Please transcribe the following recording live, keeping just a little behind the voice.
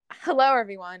Hello,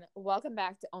 everyone. Welcome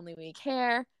back to Only We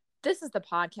Care. This is the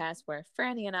podcast where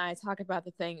Franny and I talk about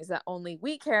the things that only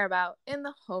we care about in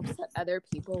the hopes that other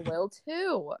people will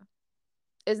too.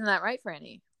 Isn't that right,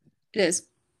 Franny? It is.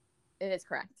 It is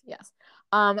correct, yes.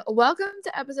 Welcome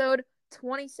to episode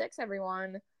 26,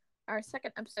 everyone. Our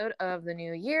second episode of the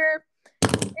new year.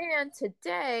 And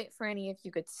today, Franny, if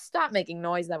you could stop making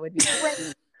noise, that would be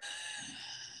great.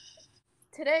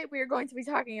 Today, we are going to be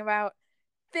talking about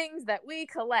things that we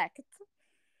collect.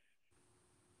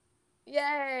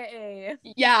 Yay!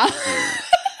 Yeah.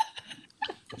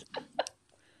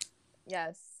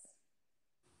 Yes.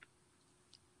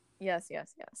 Yes.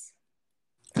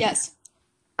 Yes.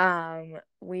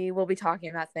 We will be talking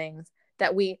about things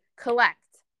that we collect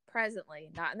presently,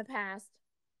 not in the past,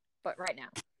 but right now.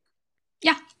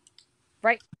 Yeah.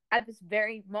 Right at this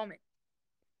very moment.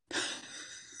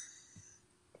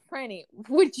 Franny,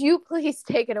 would you please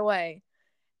take it away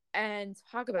and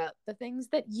talk about the things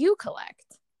that you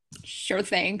collect? Sure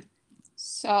thing.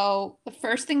 So the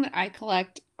first thing that I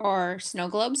collect are snow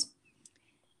globes.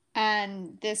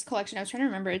 And this collection, I was trying to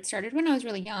remember, it started when I was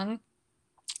really young.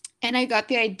 And I got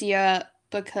the idea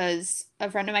because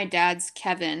a friend of my dad's,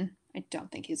 Kevin, I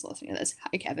don't think he's listening to this.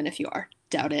 Hi, Kevin, if you are.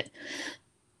 Doubt it.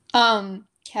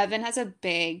 Kevin has a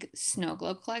big snow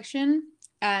globe collection.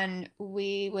 And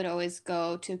we would always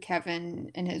go to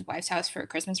Kevin and his wife's house for a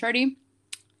Christmas party.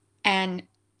 And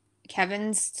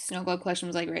Kevin's snow globe collection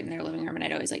was like right in their living room, and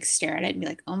I'd always like stare at it and be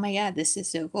like, oh my God, this is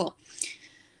so cool.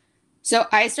 So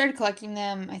I started collecting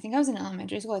them. I think I was in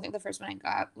elementary school. I think the first one I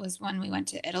got was when we went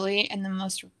to Italy, and the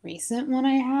most recent one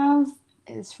I have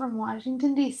is from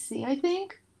Washington, D.C., I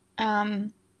think.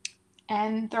 And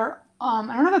they're I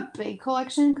don't have a big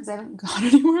collection because I haven't gone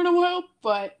anywhere in a while,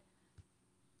 but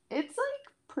it's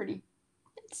like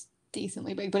it's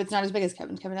decently big, but it's not as big as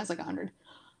Kevin's. Kevin has like 100.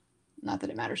 Not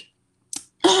that it matters.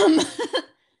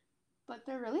 But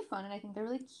they're really fun, and I think they're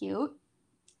really cute.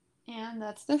 And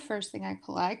that's the first thing I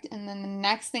collect. And then the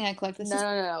next thing I collect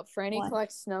No. Franny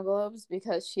collects snow globes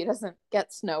because she doesn't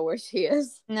get snow where she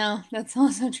is. No, that's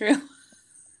also true.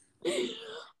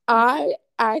 I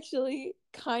actually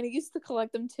kind of used to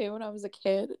collect them too when I was a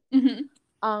kid. Mm-hmm.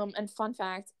 And fun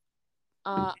fact,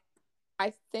 I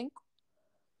think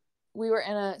we were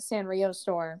in a Sanrio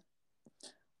store.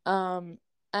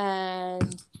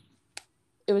 And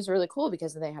it was really cool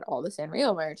because they had all the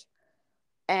Sanrio merch.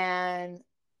 And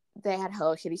they had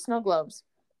Hello Kitty snow globes.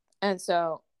 And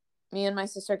so me and my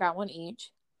sister got one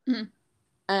each. Mm-hmm.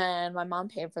 And my mom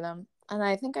paid for them. And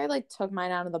I think I like took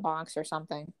mine out of the box or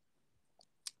something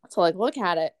to like look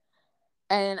at it.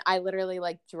 And I literally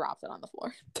like dropped it on the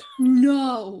floor.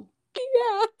 No.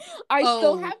 Yeah. I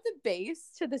still have the base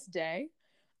to this day.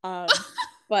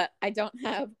 But I don't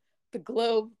have the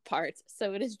globe parts.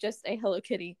 So it is just a Hello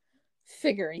Kitty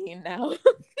figurine now.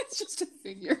 It's just a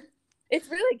figure. It's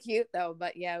really cute though,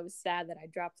 but yeah, it was sad that I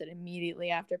dropped it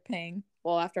immediately after paying.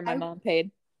 Well, after my mom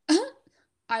paid.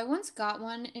 I once got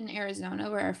one in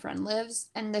Arizona where a friend lives,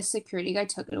 and the security guy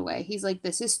took it away. He's like,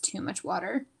 this is too much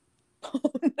water. Oh,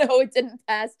 no, it didn't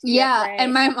pass TSA. Yeah,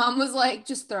 and my mom was like,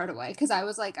 just throw it away. Because I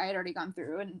was like, I had already gone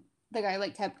through, and the guy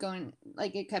like kept going,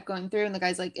 like it kept going through, and the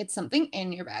guy's like, it's something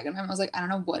in your bag. And my mom was like, I don't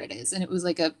know what it is. And it was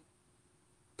like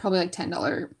probably like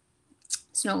 $10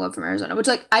 snow globe from Arizona, which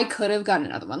like I could have gotten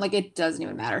another one. Like it doesn't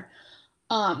even matter.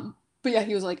 But yeah,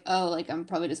 he was like, oh, like I'm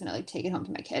probably just gonna like take it home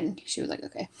to my kid. And she was like,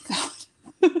 okay.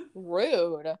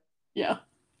 Rude. Yeah,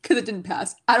 because it didn't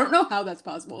pass. I don't know how that's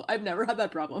possible. I've never had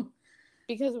that problem.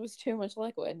 Because it was too much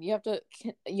liquid. You have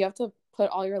to put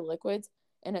all your liquids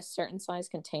in a certain size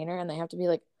container, and they have to be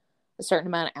like a certain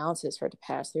amount of ounces for it to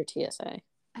pass through TSA.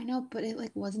 I know, but it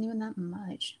like wasn't even that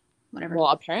much. Whatever. Well,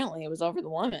 apparently it was over the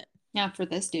limit. Yeah, for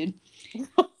this dude.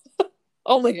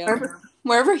 Oh my God.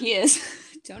 Wherever he is.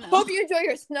 Don't know. Hope you enjoy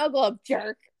your snow globe,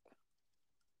 jerk.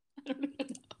 I don't even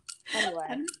know.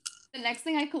 Anyway. The next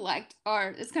thing I collect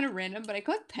it's kind of random, but I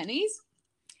collect pennies.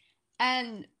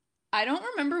 And I don't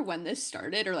remember when this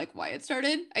started or like why it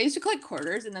started. I used to collect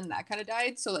quarters, and then that kind of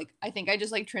died. So like I think I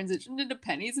just like transitioned into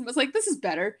pennies and was like, this is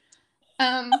better.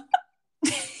 Yeah,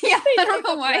 I don't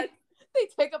know why. They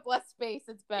take up less space.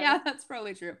 It's better. Yeah, that's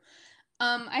probably true.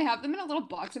 I have them in a little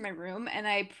box in my room, and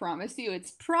I promise you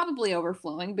it's probably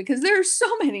overflowing because there are so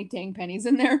many dang pennies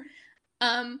in there.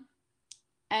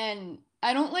 And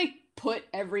I don't like put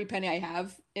every penny I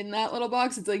have in that little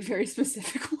box. It's like very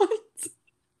specific ones,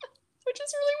 which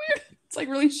is really weird. It's like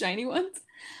really shiny ones.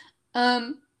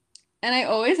 And I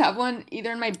always have one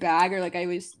either in my bag or like I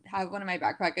always have one in my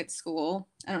backpack at school.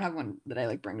 I don't have one that I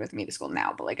like bring with me to school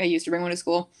now, but like I used to bring one to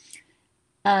school.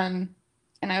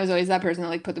 And I was always that person that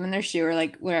like put them in their shoe or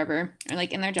like wherever or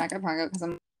like in their jacket pocket because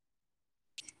I'm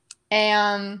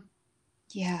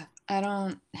Yeah, I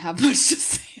don't have much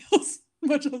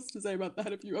else to say about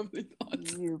that if you have any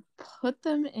thoughts. You put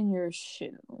them in your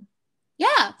shoe.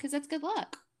 Yeah, because that's good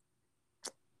luck.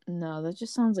 No, that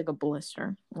just sounds like a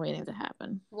blister waiting to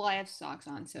happen. Well, I have socks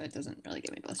on, so it doesn't really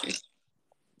give me blisters.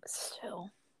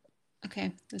 Still.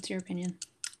 Okay, that's your opinion.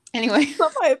 Anyway. That's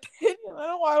not my opinion. I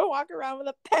don't want to walk around with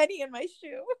a penny in my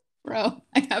shoe. Bro,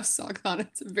 I have socks on.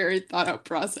 It's a very thought out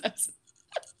process.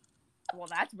 Well,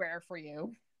 that's rare for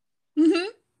you. Mm-hmm.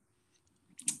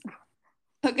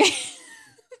 Okay.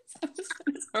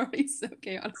 It's already so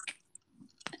chaotic.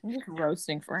 I'm just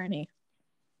roasting Franny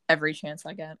every chance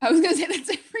I get. I was going to say that's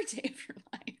every day of your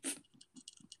life.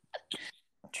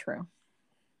 True.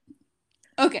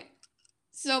 Okay.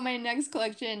 So my next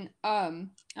collection,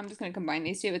 I'm just going to combine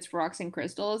these two. It's Rocks and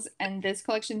Crystals. And this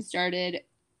collection started,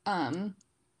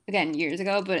 again, years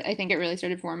ago, but I think it really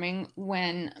started forming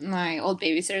when my old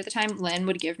babysitter at the time, Lynn,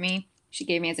 she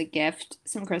gave me as a gift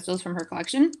some crystals from her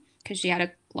collection because she had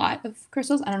a lot of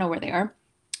crystals. I don't know where they are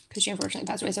because she unfortunately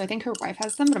passed away. So I think her wife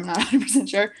has them, but I'm not 100%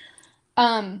 sure.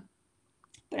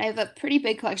 But I have a pretty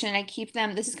big collection and I keep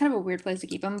them. This is kind of a weird place to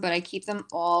keep them, but I keep them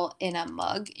all in a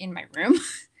mug in my room.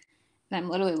 And I'm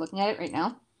literally looking at it right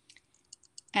now.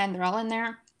 And they're all in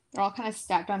there. They're all kind of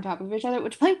stacked on top of each other,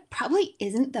 which probably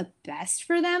isn't the best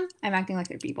for them. I'm acting like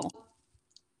they're people.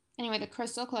 Anyway, the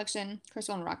crystal and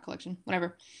rock collection,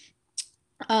 whatever,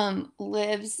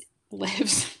 lives.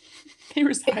 They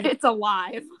reside. It's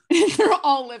alive. They're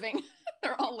all living.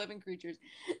 They're all living creatures.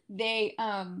 They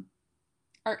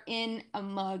are in a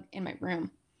mug in my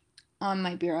room on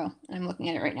my bureau, and I'm looking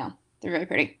at it right now. They're very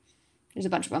pretty. There's a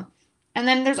bunch of them. And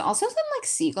then there's also some like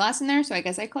sea glass in there, so I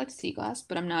guess I collect sea glass,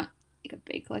 but I'm not like a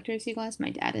big collector of sea glass. My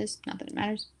dad is, not that it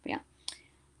matters, but yeah.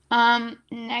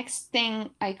 Next thing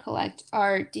I collect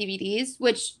are DVDs,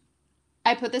 which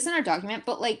I put this in our document,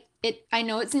 but like I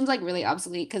know it seems like really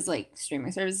obsolete because like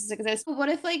streaming services exist. But what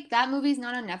if like that movie's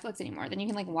not on Netflix anymore? Then you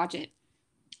can like watch it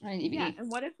on a DVD. Yeah,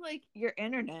 and what if like your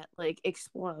internet like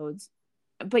explodes,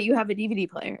 but you have a DVD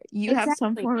player? You have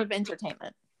some form of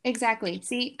entertainment. Exactly.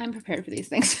 See, I'm prepared for these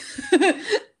things.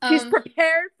 She's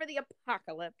prepared for the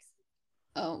apocalypse.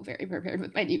 Oh, very prepared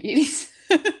with my DVDs.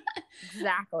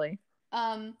 Exactly.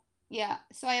 Yeah.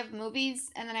 So I have movies,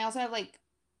 and then I also have like,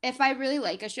 if I really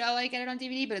like a show, I get it on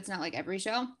DVD, but it's not like every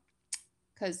show,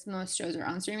 because most shows are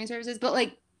on streaming services. But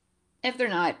like, if they're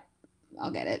not,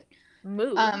 I'll get it.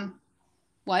 Mood.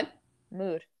 What?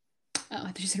 Mood. Oh,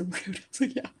 I thought you said rude. I was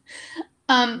like, yeah.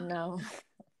 No.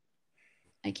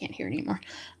 I can't hear anymore.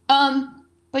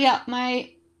 But yeah,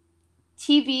 my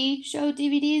TV show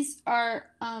DVDs are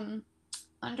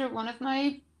under one of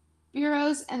my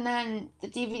bureaus, and then the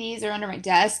DVDs are under my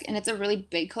desk, and it's a really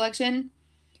big collection.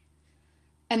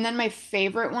 And then my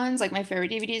favorite ones, like my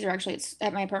favorite DVDs, are actually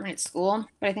at my apartment at school.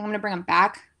 But I think I'm gonna bring them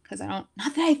back because not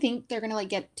that I think they're gonna like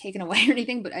get taken away or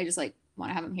anything, but I just like want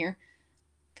to have them here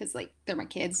because like they're my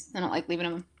kids. I don't like leaving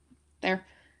them there.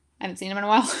 I haven't seen them in a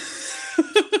while.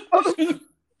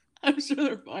 I'm sure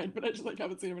they're fine, but I just like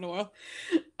haven't seen them in a while.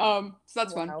 So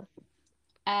that's fun.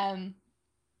 And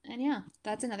yeah,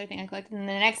 that's another thing I collect. And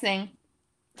the next thing,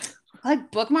 I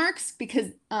collect bookmarks because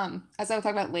as I will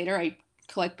talk about later, I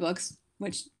collect books,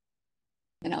 which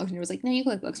then Alexander was like, no, you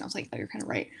collect books. And I was like, oh, you're kind of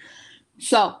right.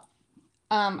 So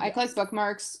I collect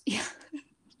bookmarks. Yeah.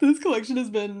 This collection has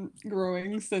been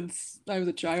growing since I was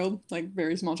a child, like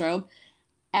very small child.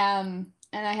 And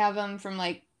I have them from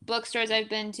like bookstores I've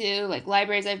been to, like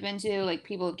libraries I've been to, like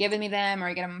people have given me them, or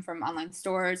I get them from online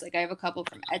stores. Like I have a couple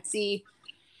from Etsy.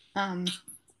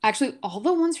 Actually, all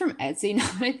the ones from Etsy, now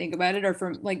that I think about it, are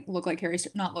from like not look like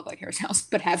Harry Styles,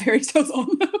 but have Harry Styles on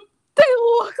them. They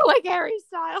look like Harry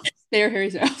Styles. They are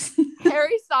Harry Styles.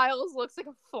 Harry Styles looks like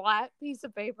a flat piece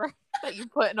of paper that you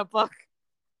put in a book.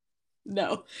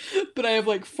 No, but I have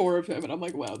like 4 of him, and I'm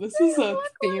like, wow, this is a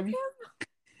theme. Like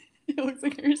it looks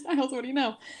like Harry Styles. What do you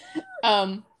know?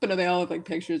 But no, they all look like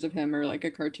pictures of him or like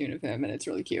a cartoon of him, and it's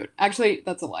really cute. Actually,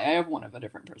 that's a lie. I have one of a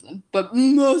different person, but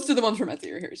most of the ones from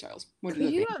Etsy are Harry Styles. Could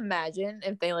you imagine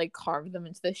if they like carved them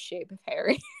into the shape of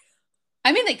Harry?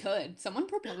 I mean, they could. Someone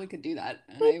probably could do that.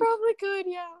 They probably could,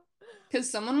 yeah. Because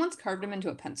someone once carved him into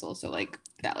a pencil, so like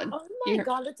valid. Oh my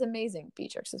god, that's amazing.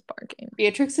 Beatrix is barking.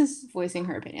 Beatrix is voicing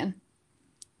her opinion.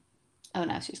 Oh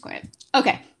no, she's quiet.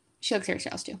 Okay, she looks Harry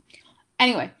Styles too.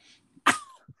 Anyway,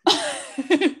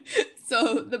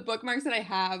 so the bookmarks that I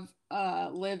have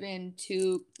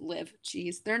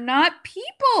they're not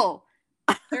people.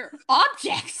 They're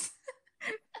objects.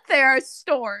 They are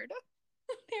stored.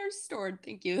 They're stored.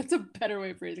 Thank you. That's a better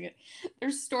way of phrasing it.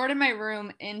 They're stored in my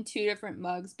room in 2 different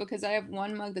mugs because I have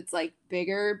one mug that's like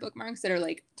bigger bookmarks that are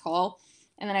like tall,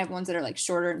 And then I have ones that are like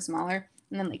shorter and smaller,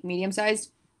 and then like medium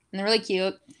sized, and they're really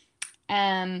cute.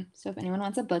 So if anyone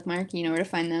wants a bookmark, you know where to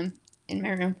find them in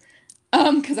my room.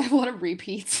 Because I have a lot of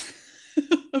repeats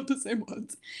of the same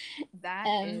ones. That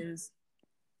is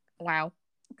wow.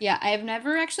 Yeah, I have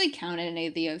never actually counted any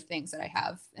of the things that I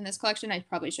have in this collection. I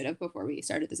probably should have before we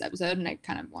started this episode, and I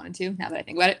kind of wanted to now that I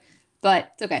think about it.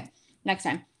 But it's okay. Next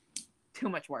time. Too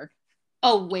much work.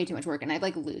 Oh, way too much work, and I'd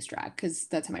like lose track because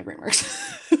that's how my brain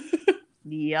works.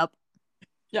 Yep.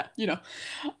 Yeah, you know.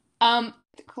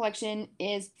 The collection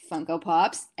is Funko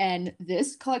Pops, and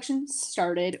this collection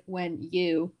started when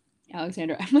you,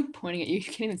 Alexandra, I'm like pointing at you. You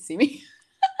can't even see me.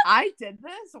 I did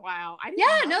this? Wow.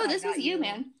 This was you,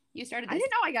 man. You started this. I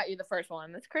didn't know I got you the first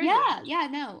one. That's crazy. Yeah,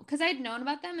 no. Because I had known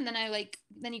about them, and then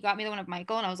then you got me the one of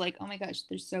Michael, and I was like, oh my gosh,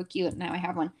 they're so cute. Now I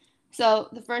have one. So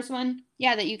the first one,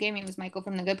 that you gave me was Michael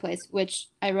from The Good Place, which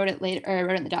I wrote it later, or I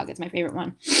wrote it in the dog. It's my favorite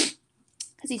one.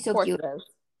 Because he's so cute.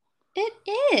 It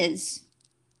is.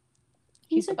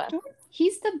 He's the best.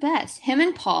 He's the best. Him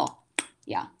and Paul.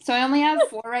 Yeah. So I only have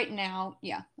 4 right now.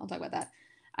 Yeah, I'll talk about that.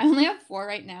 I only have 4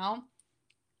 right now.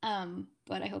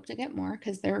 But I hope to get more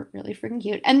because they're really freaking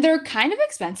cute. And they're kind of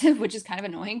expensive, which is kind of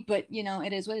annoying, but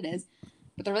it is what it is.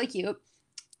 But they're really cute.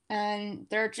 And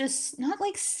they're just not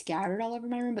like scattered all over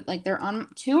my room, but like they're on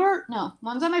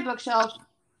one's on my bookshelf.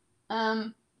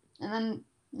 And then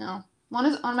one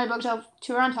is on my bookshelf,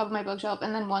 2 are on top of my bookshelf,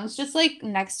 and then one's just like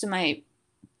next to my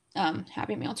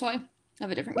Happy Meal toy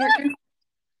of a different character.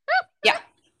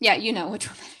 Yeah, you know which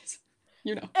one that is.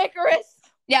 You know. Icarus.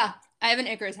 Yeah, I have an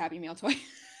Icarus Happy Meal toy.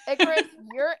 Icarus,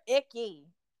 you're icky.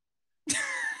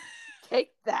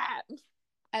 Take that.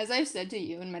 As I've said to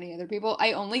you and many other people,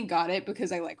 I only got it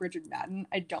because I like Richard Madden.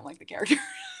 I don't like the character.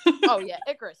 Oh yeah,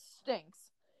 Icarus stinks.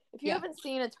 If you haven't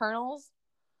seen Eternals,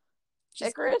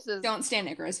 Icarus is... Don't stand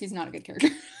Icarus. He's not a good character.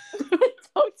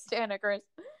 Don't stand Icarus.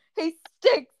 He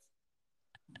stinks.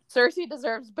 Cersei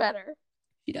deserves better.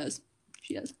 She does.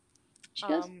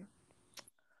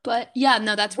 But yeah,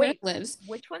 no, that's where it lives.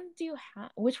 Which ones do you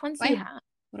have? What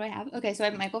do I have? Okay, so I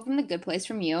have Michael from The Good Place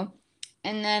from you.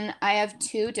 And then I have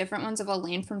 2 different ones of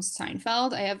Elaine from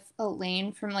Seinfeld. I have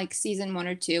Elaine from like season 1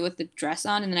 or 2 with the dress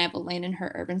on, and then I have Elaine in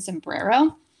her urban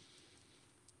sombrero.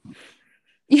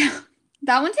 Yeah.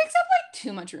 That one takes up like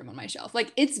too much room on my shelf.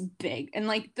 Like it's big, and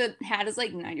like the hat is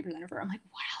like 90% of her. I'm like,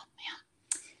 wow, man.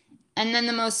 And then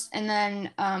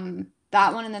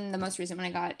that one, and then the most recent one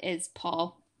I got is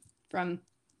Paul from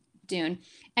Dune.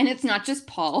 And it's not just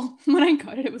Paul. When I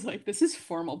got it, it was like, this is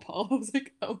formal Paul. I was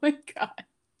like, oh my God.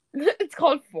 It's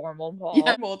called formal Paul.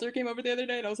 Yeah, Walter came over the other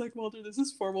day and I was like, Walter, this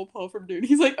is formal Paul from Dune.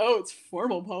 He's like, oh, it's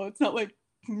formal Paul. It's not like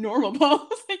normal Paul. I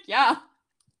was like, yeah.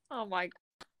 Oh my God.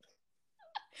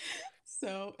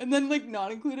 So, and then like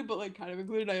not included, but like kind of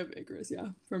included, I have Icarus,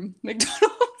 from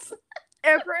McDonald's.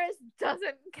 Icarus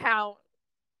doesn't count.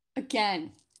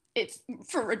 Again, it's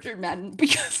for Richard Madden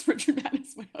because Richard Madden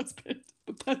is my husband,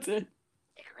 but that's it.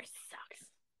 Icarus sucks.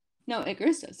 No,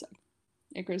 Icarus does suck.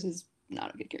 Icarus is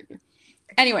not a good character.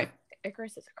 Anyway.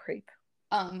 Icarus is a creep.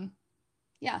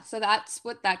 Yeah, so that's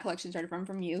what that collection started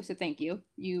from you, so thank you.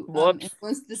 You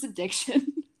influenced this addiction.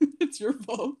 It's your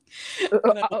fault.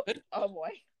 Oh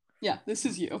boy. Yeah, this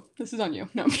is you. This is on you.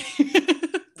 No.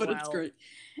 But wow. It's great.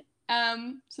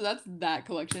 So that's that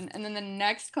collection. And then the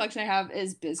next collection I have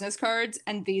is business cards,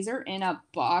 and these are in a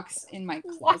box in my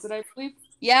closet, I believe.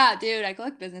 Yeah, dude, I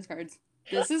collect business cards.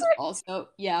 This is also,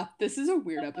 this is a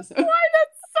weird episode. Why?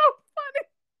 That's so funny.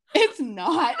 It's not.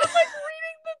 I'm like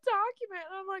reading the document,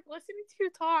 and I'm like listening to you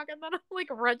talk, and then I'm like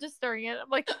registering it. I'm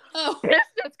like,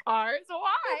 business cards?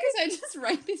 Why? Because I just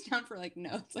write these down for like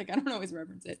notes. Like I don't always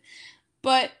reference it.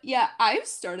 But yeah, I've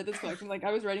started this collection. Like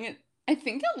I was writing it, I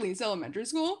think at least elementary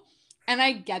school. And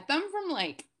I get them from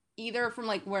like either from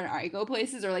like where I go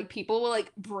places, or like people will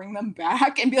like bring them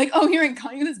back and be like, oh, here, I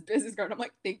got you this business card. I'm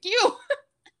like, thank you.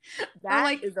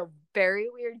 That is a very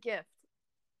weird gift.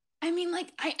 I mean,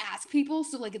 like I ask people,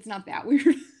 so like it's not that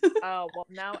weird. Oh, well,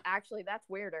 no, actually that's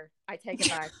weirder. I take it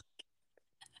back.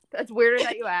 That's weirder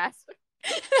that you asked.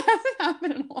 It hasn't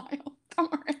happened in a while.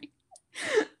 Don't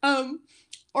worry.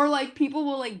 Or like people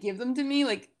will like give them to me.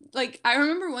 Like I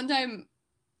remember one time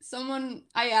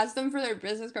I asked them for their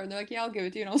business card. They're like, yeah, I'll give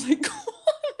it to you. And I was like, cool.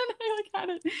 And I like had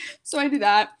it. So I do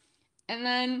that. And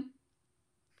then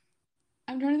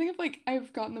I'm trying to think if like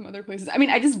I've gotten them other places. I mean,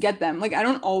 I just get them. Like I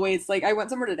don't always, like I went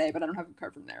somewhere today, but I don't have a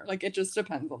card from there. Like it just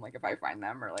depends on like if I find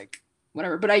them or like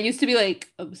whatever. But I used to be like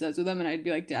obsessed with them, and I'd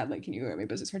be like, Dad, like, can you get me a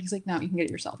business card? He's like, no, you can get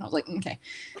it yourself. And I was like, okay.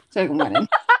 So I went in.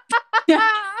 Yeah,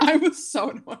 I was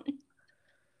so annoying.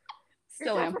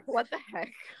 Still am. What the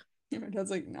heck? My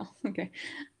dad's like, no, okay.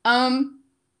 And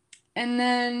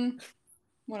then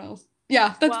What else?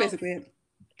 Yeah, that's Well, basically it.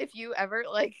 if you ever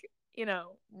like,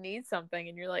 need something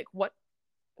and you're like,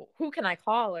 who can I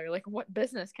call, or like what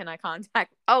business can I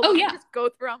contact? Oh, Oh let me yeah. just go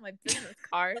through all my business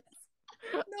cards.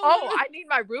 No, Oh, I need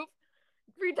my roof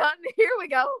redone. Here we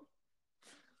go.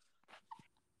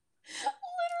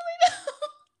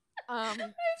 Literally.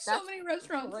 There's so many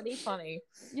restaurants. Pretty funny.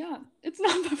 Yeah, it's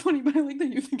not that funny, but I like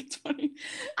that you think it's funny.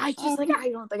 I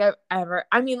don't think I've ever.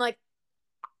 I mean, like,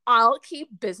 I'll keep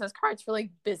business cards for like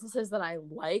businesses that I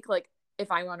like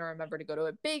if I want to remember to go to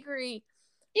a bakery,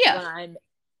 Yeah. when I'm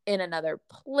in another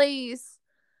place.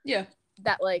 Yeah.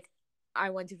 That like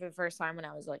I went to for the first time when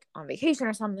I was like on vacation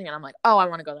or something, and I'm like, oh, I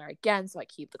want to go there again, so I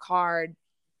keep the card.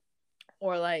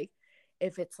 Or like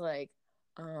if it's like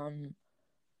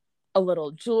a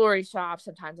little jewelry shop,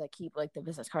 sometimes I keep like the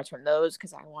business cards from those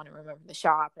because I want to remember the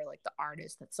shop or like the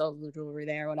artist that sells the jewelry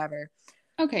there, whatever.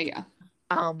 Okay, yeah.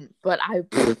 But I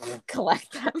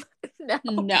collect them.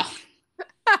 No.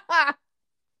 I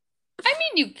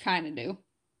mean, you kind of do.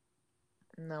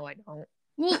 No, I don't.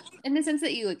 Well, in the sense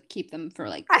that you like keep them for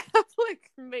like. I have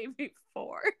like maybe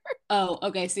 4. Oh,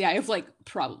 okay. So yeah, I have like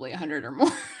probably 100 or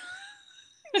more.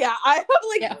 Yeah, I have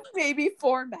like maybe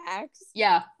 4 max.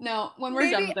 Yeah. No, when we're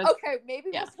done with this. Okay, maybe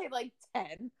we'll say like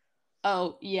 10.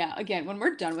 Oh yeah. Again, when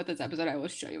we're done with this episode, I will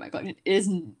show you my collection.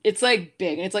 It's like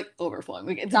big and it's like overflowing.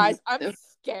 Like it's Guys, I'm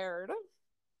scared.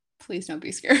 Please don't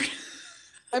be scared.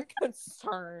 I'm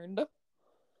concerned.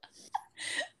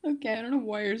 Okay, I don't know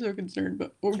why you're so concerned,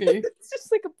 but okay. It's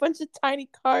just like a bunch of tiny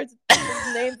cards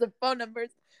with names and phone numbers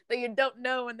that you don't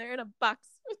know when they're in a box.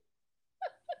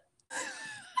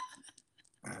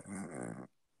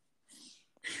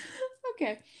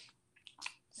 Okay.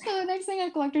 So the next thing I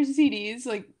collect are CDs,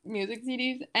 like music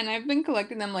CDs, and I've been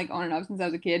collecting them like on and off since I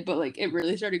was a kid, but like it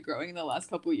really started growing in the last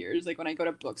couple years. Like when I go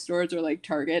to bookstores or like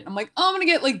Target, I'm like, oh, I'm gonna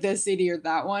get like this CD or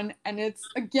that one, and it's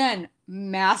again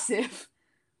massive.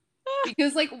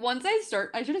 Because like once I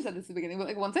start, I should have said this at the beginning, but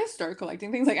like once I start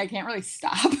collecting things, like I can't really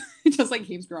stop. It just like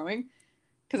keeps growing.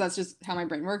 Because that's just how my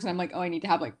brain works. And I'm like, oh, I need to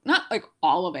have like not like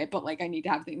all of it, but like I need to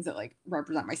have things that like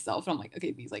represent myself. And I'm like,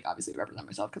 okay, these like obviously represent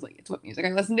myself because like it's what music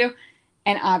I listen to.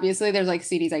 And obviously there's like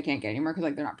CDs I can't get anymore because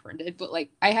like they're not printed. But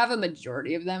like I have a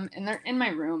majority of them and they're in my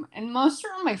room. And most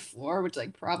are on my floor, which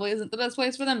like probably isn't the best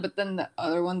place for them. But then the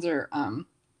other ones are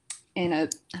in a,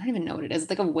 I don't even know what it is. It's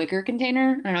like a wicker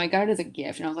container. I don't know, I got it as a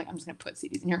gift and I was like, I'm just gonna put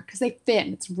CDs in here because they fit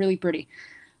and it's really pretty.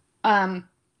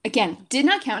 Again, did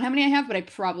not count how many I have, but I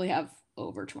probably have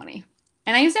over 20.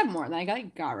 And I used to have more, then I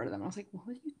got rid of them. I was like, what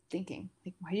were you thinking?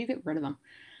 Like, why do you get rid of them?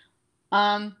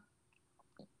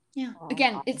 Yeah.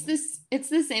 Again, it's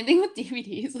the same thing with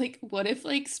DVDs. Like, what if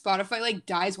like Spotify like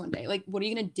dies one day? Like, what are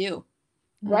you gonna do?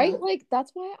 Right? Like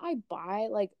that's why I buy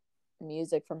like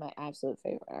music from my absolute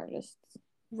favorite artists.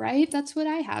 Right? That's what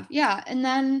I have. Yeah. And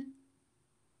then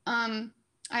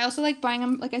I also like buying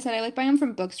them, like I said, I like buying them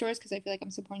from bookstores because I feel like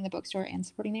I'm supporting the bookstore and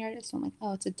supporting the artist. So I'm like,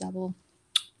 oh, it's a double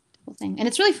thing. And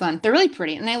it's really fun. They're really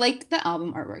pretty. And I like the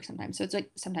album artwork sometimes. So it's like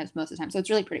sometimes, most of the time. So it's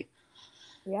really pretty.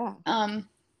 Yeah.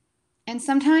 And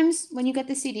sometimes when you get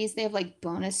the CDs, they have like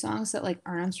bonus songs that like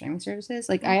aren't on streaming services.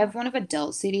 Like I have one of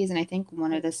Adele CDs and I think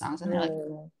one of the songs on there like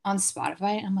on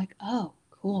Spotify. And I'm like, oh,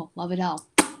 cool. Love Adele.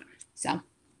 So.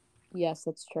 Yes,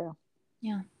 that's true.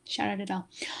 Yeah. Shout out Adele.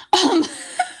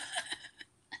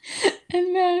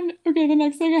 And then, okay, the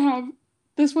next thing I have,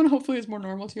 this one hopefully is more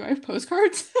normal too. I have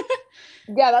postcards.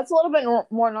 Yeah, that's a little bit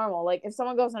more normal. Like if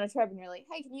someone goes on a trip and you're like,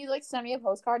 hey, can you like send me a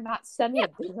postcard? Not send me a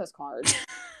business card.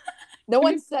 No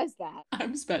one says that.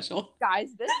 I'm special.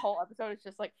 Guys, this whole episode is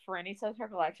just like Franny says her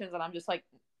collections and I'm just like,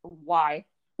 why?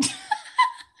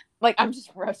 Like I'm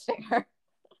just roasting her.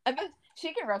 And then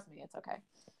she can roast me. It's okay.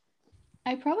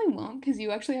 I probably won't because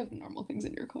you actually have normal things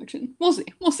in your collection. We'll see.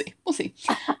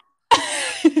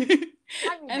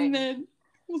 And then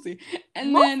we'll see.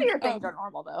 And most then of your things are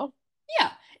normal though.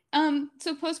 Yeah.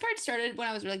 So postcards started when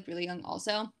I was like really young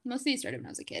also. Most of these started when I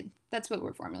was a kid. That's what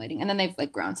we're formulating. And then they've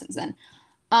like grown since then.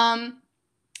 And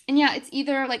yeah, it's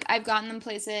either like I've gotten them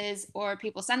places or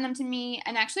people send them to me.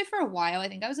 And actually for a while, I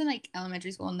think I was in like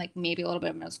elementary school and like maybe a little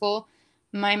bit of middle school.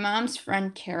 My mom's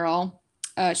friend Carol,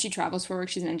 she travels for work.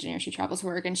 She's an engineer. She travels for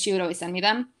work and she would always send me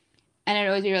them. And it'd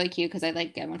always be really cute because I'd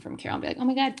like get one from Carol and be like, oh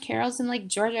my God, Carol's in like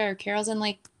Georgia or Carol's in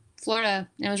like Florida.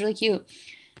 And it was really cute.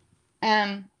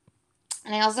 And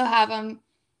I also have them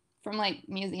from like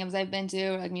museums I've been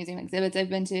to or like museum exhibits I've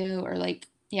been to or like,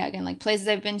 yeah, again, like places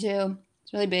I've been to.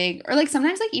 It's really big. Or like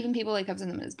sometimes like even people like have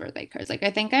sent them as birthday cards. Like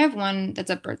I think I have one that's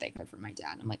a birthday card from my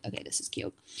dad. I'm like, okay, this is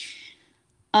cute.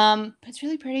 But it's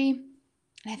really pretty.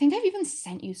 And I think I've even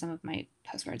sent you some of my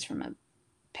postcards from a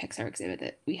Pixar exhibit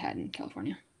that we had in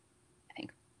California. I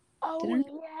think. Oh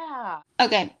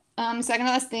Okay. Second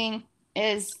to last thing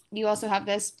is you also have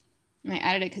this. And I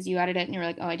added it because you added it, and you were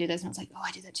like, "Oh, I do this," and I was like, "Oh,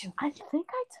 I do that too." I think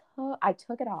I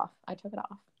took it off.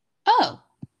 Oh,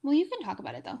 well, you can talk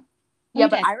about it though. Yeah,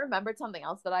 but I remembered something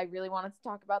else that I really wanted to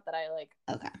talk about that I like.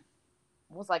 Okay.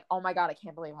 Was like, oh my god, I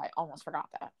can't believe I almost forgot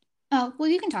that. Oh, well,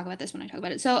 you can talk about this when I talk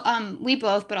about it. So, we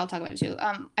both, but I'll talk about it too.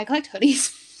 I collect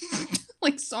hoodies,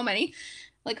 like so many,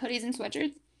 like hoodies and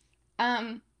sweatshirts.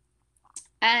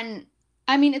 And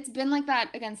I mean, it's been like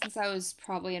that again since I was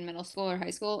probably in middle school or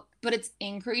high school, but it's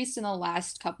increased in the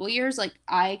last couple of years. Like,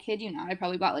 I kid you not, I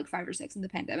probably bought like 5 or 6 in the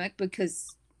pandemic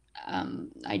because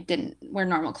I didn't wear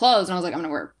normal clothes, and I was like, I'm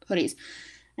gonna wear hoodies,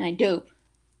 and I do.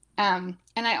 And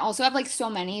I also have like so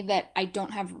many that I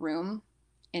don't have room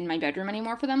in my bedroom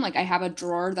anymore for them. Like, I have a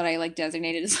drawer that I like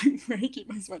designated as like where I keep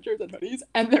my sweatshirts and hoodies,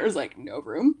 and there's like no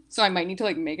room, so I might need to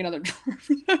like make another drawer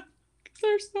for them because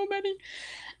there's so many.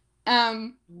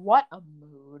 What a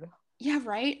mood. Yeah,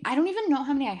 right. I don't even know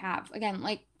how many I have. Again,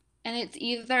 like, and it's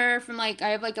either from like I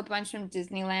have like a bunch from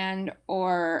Disneyland,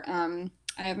 or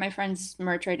I have my friend's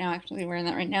merch right now, actually wearing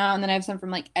that right now, and then I have some from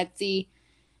like Etsy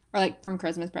or like from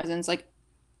Christmas presents. Like,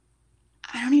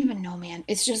 I don't even know, man.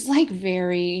 It's just like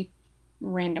very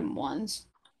random ones.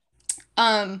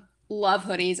 Love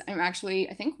hoodies.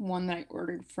 I think one that I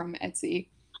ordered from Etsy,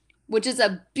 which is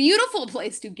a beautiful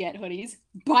place to get hoodies,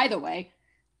 by the way.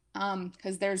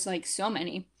 Because there's like so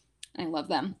many. I love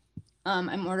them.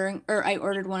 I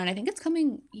ordered one, and I think it's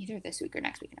coming either this week or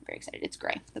next week, and I'm very excited. It's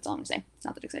gray. That's all I'm gonna say. It's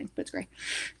not that exciting, but it's gray.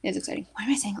 It is exciting. Why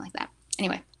am I saying it like that?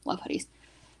 Anyway, love hoodies.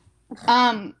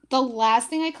 The last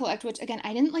thing I collect, which again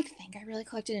I didn't like think I really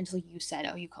collected until you said,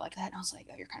 "Oh, you collect that," and I was like,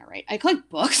 "Oh, you're kind of right." I collect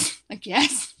books. Like,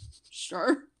 yes,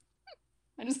 sure.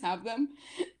 I just have them.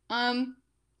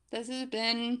 This has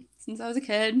been since I was a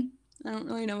kid. I don't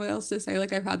really know what else to say.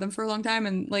 Like, I've had them for a long time,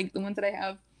 and like the ones that I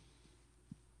have,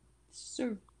 it's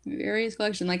a various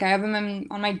collection. Like, I have them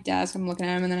on my desk. I'm looking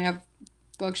at them, and then I have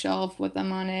bookshelf with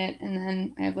them on it, and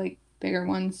then I have like bigger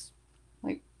ones.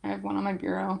 Like, I have one on my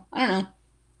bureau. I don't know.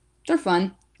 They're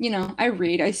fun. I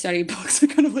read. I study books. I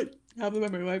kind of like have them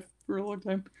in my life for a long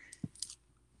time.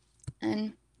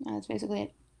 And that's basically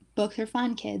it. Books are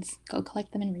fun, kids. Go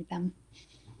collect them and read them.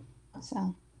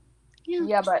 So, yeah.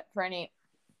 Yeah, but Franny,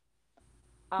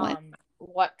 What?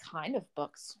 what kind of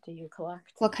books do you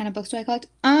collect? What kind of books do I collect?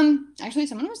 Actually,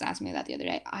 someone was asking me that the other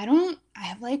day. I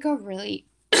have like a really,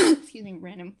 excuse me,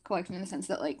 random collection in the sense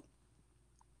that like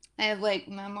I have like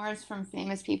memoirs from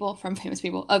famous people, of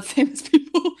famous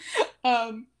people.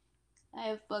 I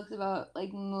have books about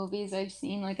like movies I've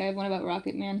seen. Like, I have one about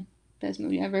Rocket Man, best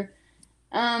movie ever.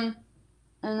 And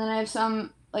then I have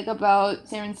some like about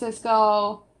San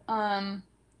Francisco.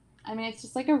 I mean, it's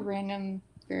just like a random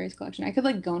various collection. I could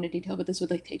like go into detail, but this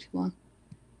would like take too long.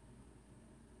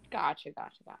 Gotcha.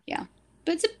 Yeah,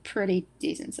 but it's a pretty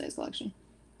decent size collection,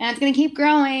 and it's gonna keep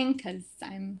growing because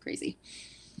I'm crazy.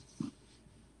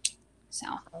 So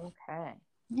okay,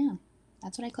 yeah,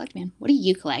 that's what I collect, man. What do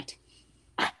you collect?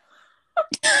 I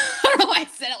don't know why I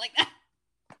said it like that.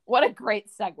 What a great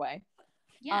segue.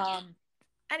 Yeah.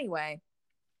 Anyway,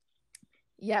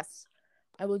 yes,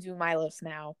 I will do my list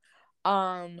now.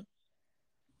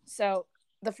 So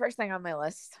the first thing on my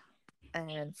list,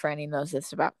 and Franny knows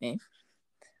this about me,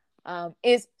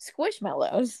 is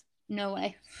Squishmallows. No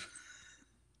way.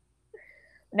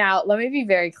 Now, let me be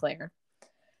very clear.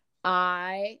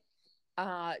 I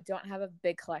don't have a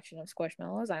big collection of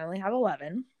Squishmallows. I only have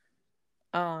 11.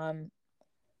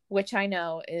 Which I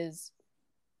know is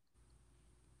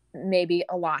maybe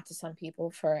a lot to some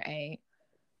people for a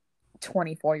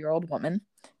 24-year-old woman.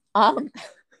 But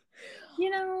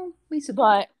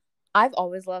I've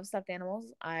always loved stuffed animals.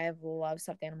 I've loved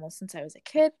stuffed animals since I was a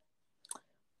kid.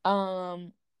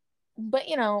 But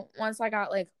once I got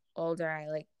like older, I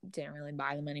like didn't really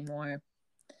buy them anymore.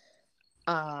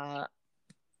 But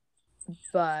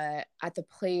at the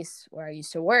place where I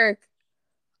used to work,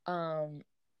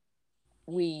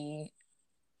 we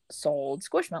sold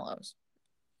Squishmallows,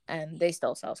 and they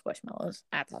still sell Squishmallows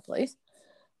at that place.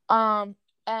 And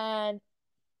I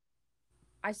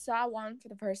saw one for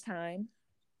the first time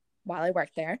while I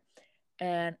worked there,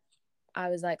 and I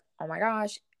was like, oh my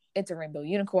gosh, it's a rainbow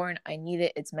unicorn. I need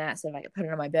it. It's massive. I could put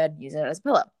it on my bed, use it as a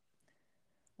pillow.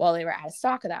 Well, they were out of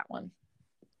stock of that one.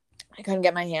 I couldn't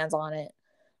get my hands on it.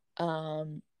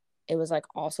 It was like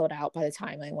all sold out by the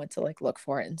time I went to like look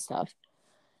for it and stuff.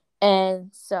 And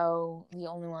so the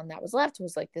only one that was left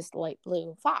was like this light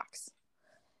blue fox.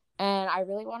 And I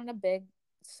really wanted a big,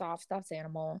 soft stuffed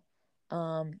animal.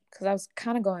 Because I was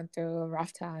kind of going through a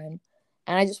rough time.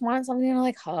 And I just wanted something to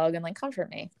like hug and like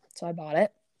comfort me. So I bought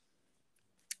it.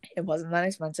 It wasn't that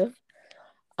expensive.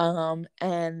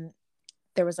 And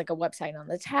there was like a website on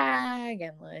the tag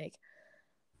and like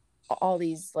all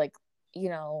these like, you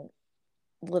know,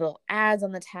 little ads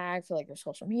on the tag for like their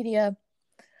social media.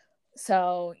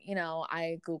 So, you know,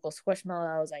 I Google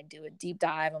Squishmallows, I do a deep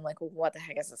dive. I'm like, well, what the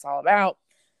heck is this all about?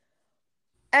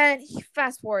 And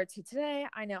fast forward to today,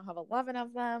 I now have 11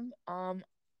 of them.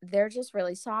 They're just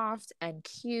really soft and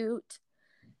cute,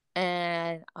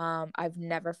 and I've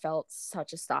never felt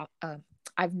such a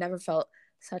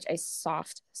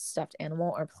soft stuffed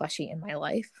animal or plushie in my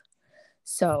life.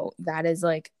 So that is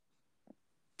like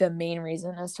the main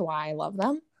reason as to why I love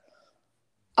them.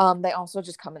 They also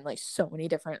just come in like so many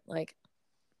different like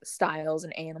styles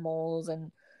and animals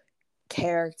and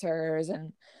characters,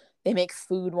 and they make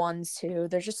food ones too.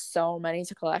 There's just so many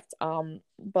to collect.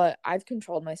 But I've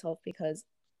controlled myself because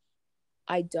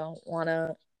I don't want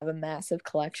to have a massive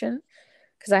collection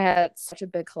because I had such a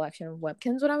big collection of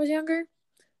Webkins when I was younger.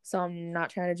 So I'm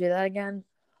not trying to do that again.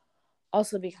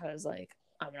 Also because like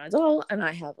I'm an adult and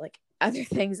I have like other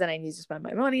things that I need to spend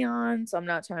my money on. So I'm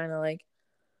not trying to like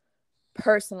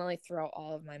personally throw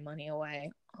all of my money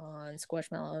away on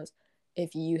Squishmallows.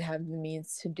 If you have the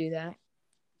means to do that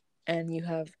and you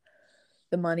have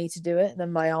the money to do it,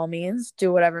 then by all means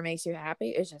do whatever makes you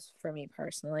happy. It's just for me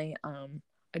personally,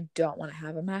 I don't want to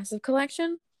have a massive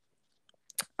collection.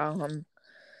 I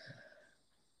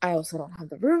also don't have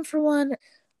the room for one.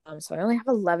 So I only have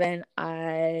 11.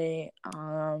 I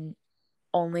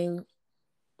only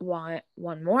want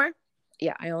one more.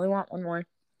 Yeah, I only want one more.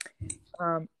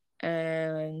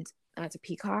 And that's a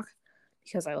peacock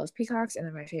because I love peacocks and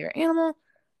they're my favorite animal.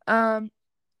 And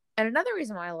another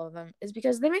reason why I love them is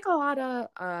because they make a lot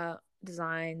of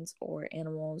designs or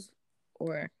animals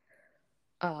or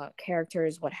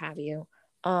characters, what have you,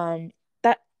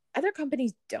 that other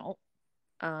companies don't.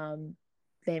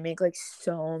 They make like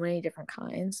so many different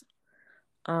kinds.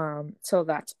 So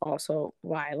that's also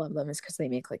why I love them, is because they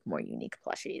make like more unique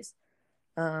plushies.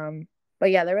 But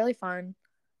yeah, they're really fun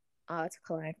to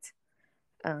collect.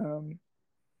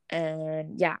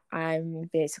 And yeah, I'm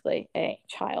basically a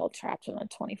child trapped in a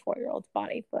 24-year-old's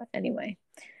body. But anyway,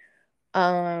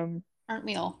 Aren't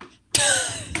we all?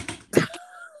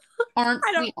 Aren't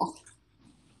we all?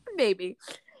 Maybe.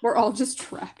 We're all just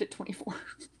trapped at 24.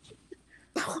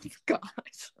 Oh my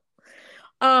gosh.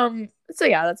 So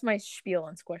yeah, that's my spiel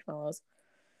on Squishmallows.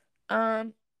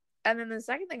 And then the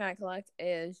second thing I collect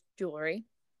is jewelry.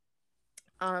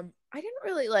 I didn't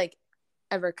really like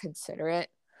ever consider it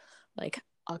like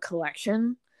a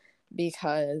collection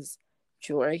because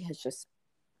jewelry has just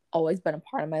always been a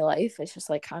part of my life. It's just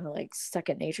like kind of like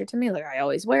second nature to me. Like I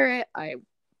always wear it. I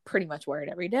pretty much wear it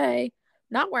every day.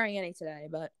 Not wearing any today,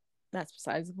 but that's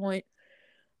besides the point.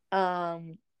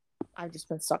 I've just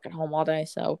been stuck at home all day,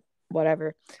 so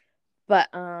whatever. But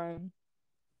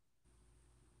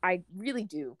I really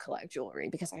do collect jewelry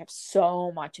because I have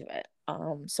so much of it.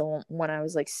 So when I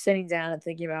was like sitting down and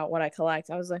thinking about what I collect,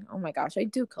 I was like, oh my gosh, I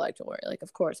do collect jewelry. Like,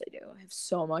 of course I do. I have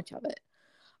so much of it.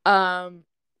 I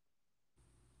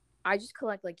just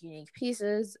collect like unique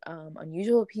pieces,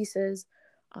 unusual pieces.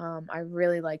 I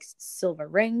really like silver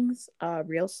rings,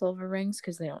 real silver rings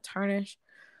because they don't tarnish.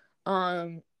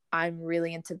 I'm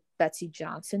really into Betsey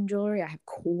Johnson jewelry. I have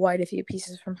quite a few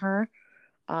pieces from her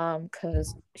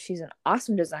because she's an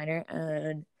awesome designer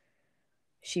and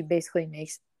she basically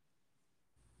makes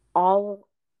all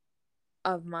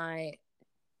of my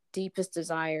deepest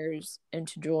desires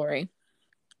into jewelry.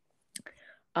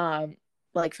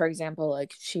 Like for example,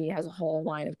 like she has a whole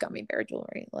line of gummy bear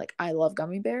jewelry. Like I love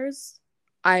gummy bears.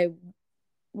 I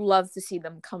love to see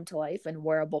them come to life in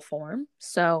wearable form.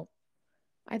 So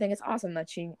I think it's awesome that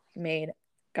she made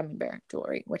gummy bear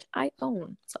jewelry, which I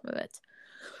own some of it.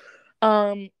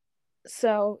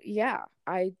 So yeah,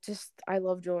 I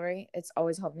love jewelry. It's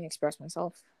always helped me express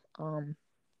myself.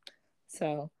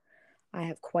 So I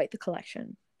have quite the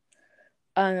collection.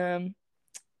 And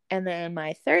then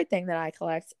my third thing that I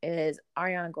collect is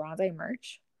Ariana Grande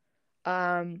merch.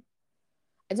 I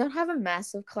don't have a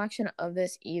massive collection of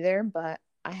this either, but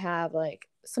I have like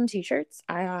some t-shirts.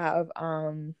 I have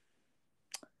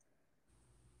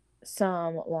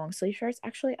some long sleeve shirts.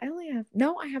 Actually, I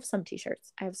have some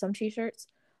t-shirts. I have some t-shirts.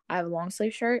 I have a long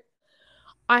sleeve shirt.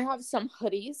 I have some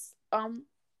hoodies of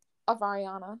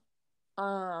Ariana.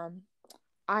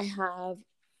 I have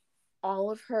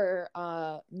all of her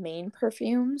main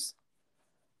perfumes.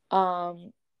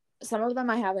 Some of them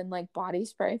I have in like body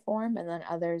spray form, and then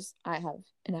others I have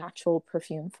in actual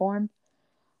perfume form.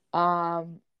 I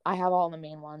have all the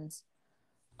main ones.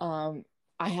 I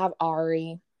have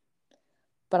Ari,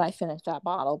 but I finished that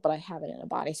bottle, but I have it in a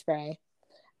body spray.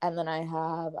 And then I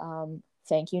have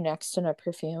Thank You Next in a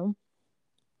perfume.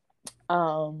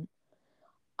 I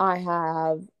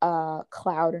have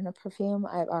Cloud in a perfume.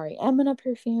 I have REM in a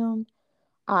perfume.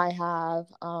 I have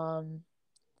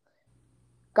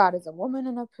God Is a Woman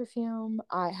in a perfume.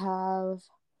 I have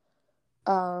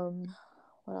what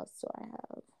else do I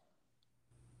have?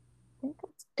 I think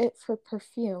that's it for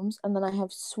perfumes. And then I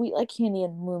have Sweet Like Candy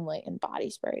and Moonlight in body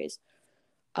sprays.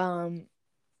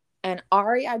 And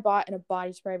Ari I bought in a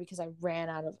body spray because I ran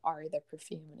out of Ari the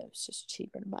perfume and it was just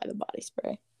cheaper to buy the body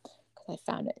spray. Because I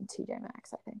found it in TJ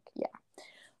Maxx, I think. Yeah.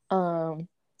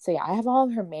 So yeah, I have all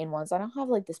of her main ones. I don't have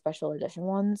like the special edition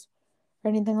ones or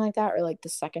anything like that, or like the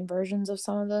second versions of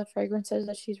some of the fragrances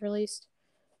that she's released.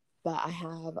 But I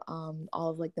have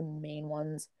all of like the main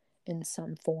ones in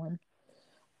some form.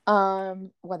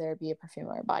 Whether it be a perfume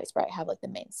or a body spray, I have like the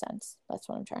main scents. That's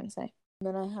what I'm trying to say. And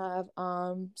then I have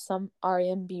some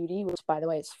REM Beauty, which by the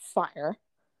way is fire.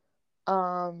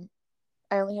 I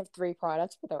only have 3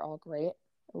 products, but they're all great.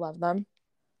 I love them.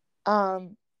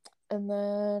 And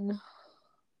then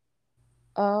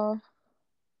I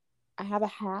have a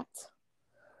hat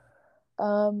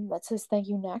that says Thank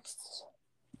You Next.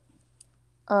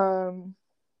 And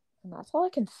that's all I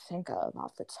can think of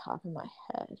off the top of my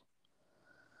head.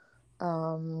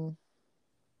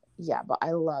 Yeah, but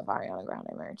I love Ariana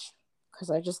Grande merch because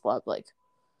I just love like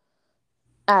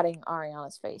adding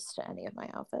Ariana's face to any of my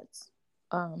outfits.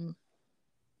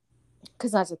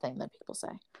 Because that's a thing that people say.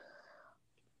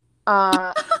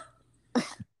 And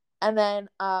then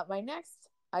my next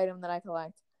item that I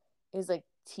collect is like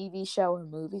TV show or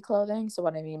movie clothing. So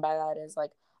what I mean by that is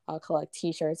like I'll collect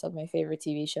t-shirts of my favorite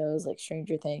TV shows like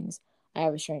Stranger Things. I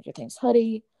have a Stranger Things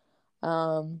hoodie.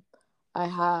 I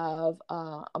have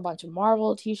a bunch of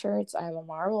Marvel t-shirts. I have a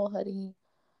Marvel hoodie.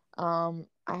 I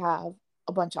have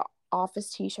a bunch of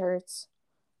Office t-shirts.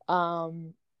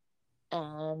 And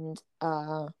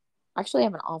actually I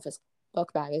have an Office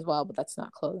book bag as well, but that's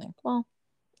not clothing. Well,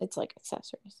 it's like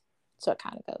accessories. So it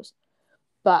kind of goes.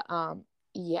 But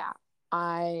yeah,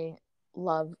 I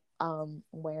love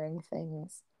wearing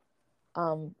things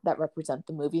that represent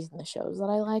the movies and the shows that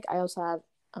I like. I also have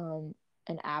an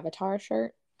Avatar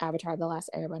shirt, Avatar The Last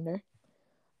Airbender.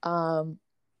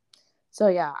 So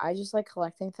yeah, I just like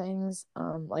collecting things,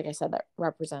 like I said, that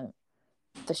represent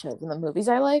the shows and the movies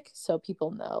I like, so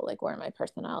people know like where my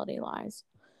personality lies.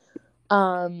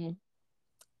 And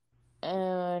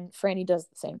Franny does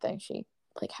the same thing. She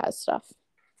like has stuff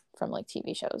from like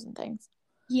TV shows and things.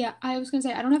 Yeah, I was gonna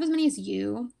say I don't have as many as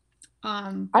you.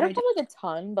 I But don't have like a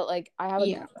ton, but like I have a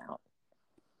yeah, good amount.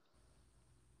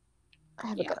 I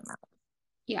have a yeah, good amount.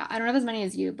 yeah. I don't have as many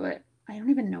as you, but I don't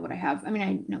even know what I have. I mean,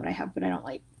 I know what I have, but I don't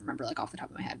like remember like off the top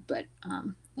of my head. But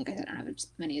like I said, I don't have as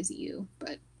many as you.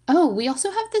 But oh, we also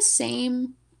have the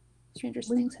same Stranger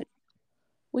We Things hoodie.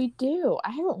 we do.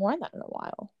 I haven't worn that in a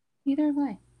while. Neither have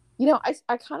I. You know, I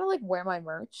kind of like wear my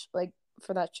merch like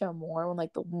for that show more when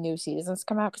like the new seasons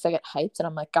come out because I get hyped and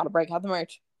I'm like, gotta break out the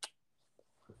merch.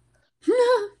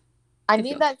 I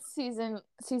need that season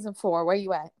 4. Where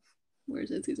you at? Where's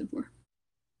that season 4?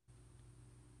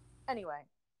 Anyway,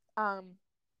 so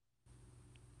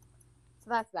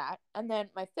that's that. And then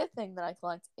my 5th thing that I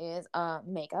collect is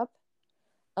makeup.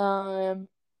 And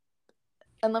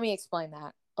let me explain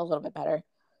that a little bit better.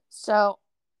 So,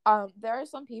 there are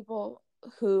some people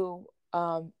who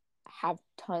have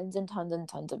tons and tons and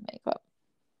tons of makeup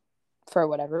for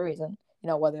whatever reason. You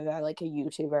know, whether they're like a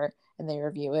YouTuber and they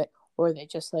review it, or they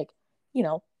just like, you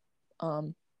know,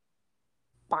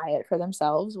 buy it for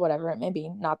themselves, whatever it may be.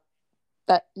 Not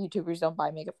that YouTubers don't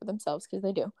buy makeup for themselves, because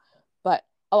they do, but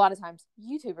a lot of times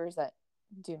YouTubers that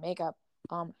do makeup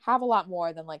have a lot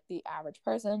more than like the average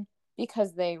person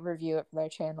because they review it for their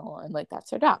channel and like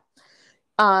that's their job.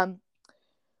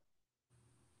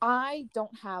 I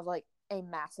don't have like a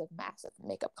massive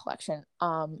makeup collection,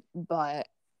 but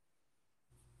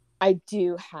I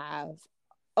do have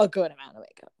a good amount of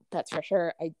makeup, that's for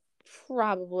sure. I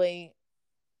probably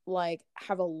like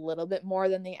have a little bit more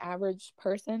than the average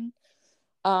person,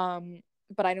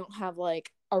 but I don't have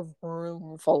like a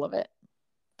room full of it.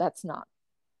 That's not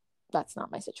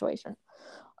my situation.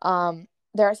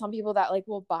 There are some people that like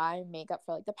will buy makeup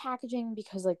for like the packaging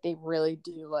because like they really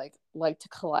do like to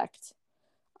collect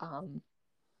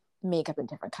makeup in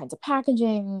different kinds of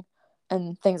packaging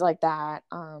and things like that.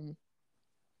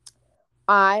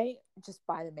 I just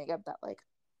buy the makeup that like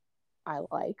I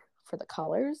like for the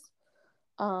colors.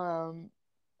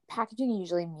 Packaging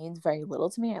usually means very little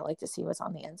to me. I like to see what's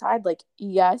on the inside. Like,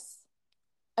 yes,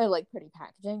 I like pretty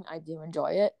packaging. I do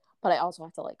enjoy it, but I also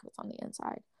have to like what's on the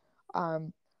inside.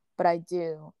 But I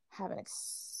do have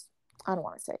I don't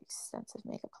want to say extensive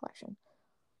makeup collection.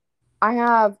 I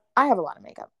have a lot of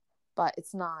makeup, but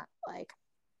it's not like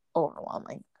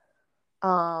overwhelming.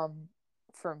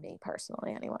 For me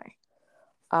personally anyway.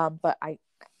 But I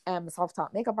am a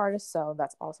self-taught makeup artist, so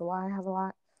that's also why I have a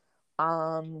lot.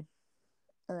 And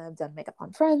I've done makeup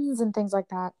on friends and things like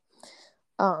that.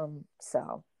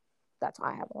 So that's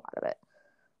why I have a lot of it.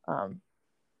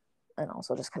 And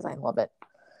also just because I love it.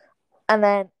 And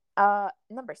then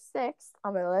number 6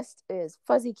 on my list is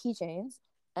fuzzy keychains,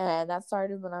 and that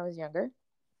started when I was younger.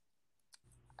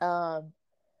 And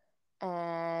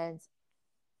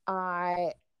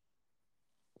I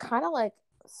kind of like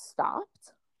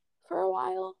stopped for a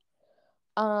while.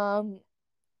 And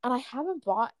I haven't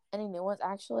bought any new ones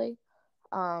actually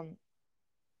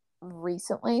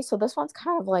recently. So this one's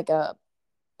kind of like a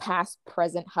past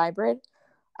present hybrid.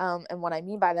 And what I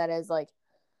mean by that is like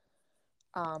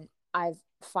I've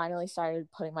finally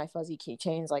started putting my fuzzy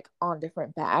keychains like on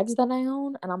different bags that I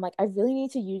own, and I'm like, I really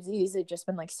need to use these. They've just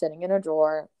been like sitting in a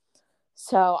drawer.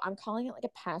 So I'm calling it like a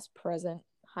past present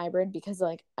hybrid because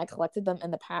like I collected them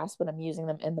in the past, but I'm using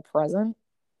them in the present.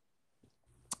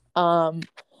 I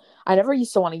never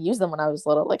used to want to use them when I was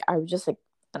little. Like I would just like,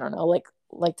 I don't know,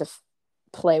 like to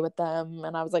play with them,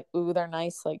 and I was like, ooh, they're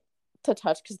nice like to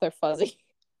touch because they're fuzzy.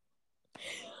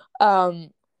 um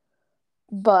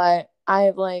but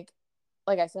I've like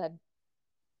I said,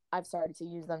 I've started to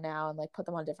use them now and like put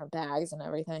them on different bags and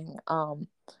everything. And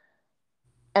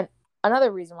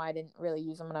another reason why I didn't really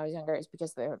use them when I was younger is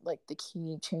because they're like the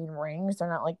keychain rings. They're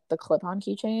not like the clip-on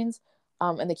keychains.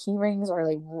 And the key rings are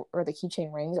like, or the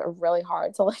keychain rings are really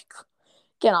hard to like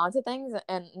get onto things.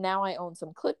 And now I own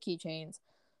some clip keychains,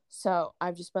 so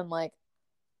I've just been like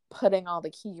putting all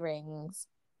the key rings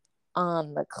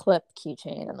on the clip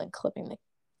keychain and then clipping the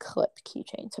clip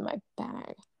keychain to my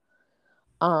bag.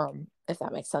 If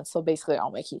that makes sense. So basically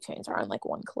all my keychains are on like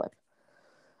one clip.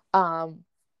 But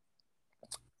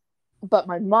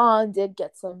my mom did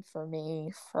get some for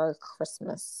me for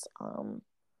Christmas.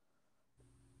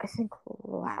 I think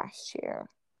last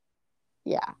year.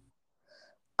 Yeah.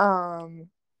 Oh,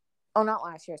 not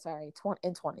last year, sorry.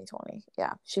 In 2020.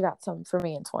 Yeah. She got some for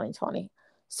me in 2020.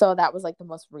 So that was like the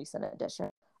most recent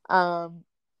edition. And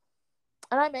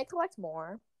I may collect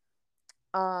more.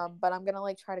 But I'm gonna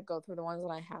like try to go through the ones that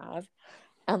I have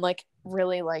and like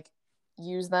really like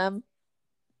use them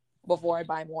before I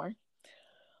buy more.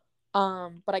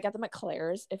 But I got them at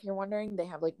Claire's. If you're wondering, they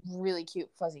have like really cute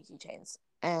fuzzy keychains,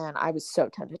 and I was so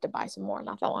tempted to buy some more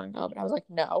not that long ago, but I was like,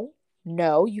 no,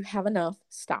 you have enough.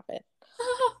 Stop it.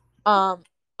 I'll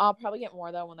probably get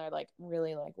more though when they're like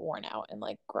really like worn out and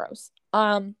like gross.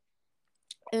 And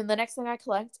the next thing I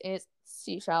collect is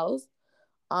seashells.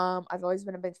 I've always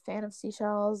been a big fan of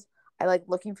seashells. I like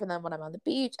looking for them when I'm on the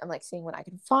beach and like seeing what I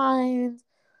can find.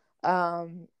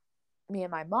 Me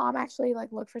and my mom actually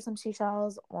like looked for some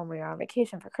seashells when we were on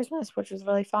vacation for Christmas, which was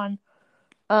really fun.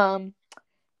 And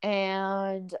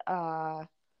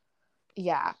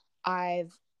yeah,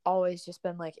 I've always just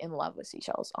been like in love with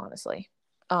seashells, honestly.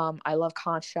 I love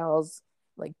conch shells,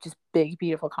 like just big,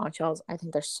 beautiful conch shells. I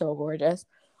think they're so gorgeous.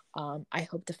 I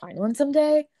hope to find one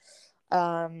someday.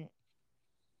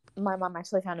 My mom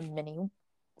actually found a mini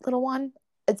little one.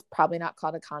 It's probably not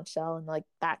called a conch shell and like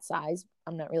that size.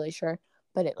 I'm not really sure,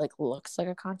 but it like looks like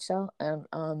a conch shell, and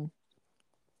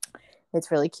it's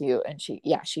really cute. And she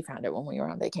found it when we were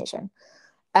on vacation.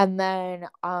 And then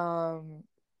I've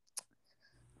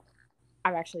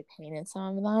actually painted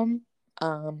some of them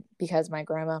because my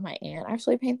grandma and my aunt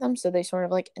actually paint them, so they sort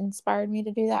of like inspired me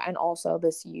to do that. And also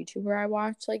this YouTuber I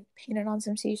watched like painted on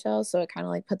some seashells, so it kind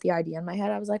of like put the idea in my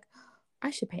head. I was like, I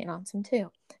should paint on some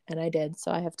too, and I did.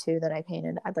 So I have 2 that I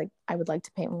painted. I would like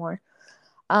to paint more.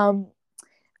 And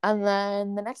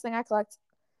then the next thing I collect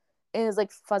is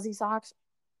like fuzzy socks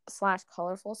 /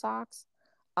 colorful socks.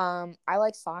 I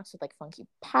like socks with like funky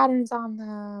patterns on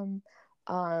them.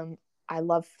 I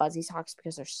love fuzzy socks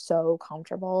because they're so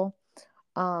comfortable.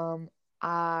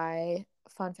 I,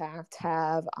 fun fact,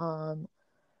 have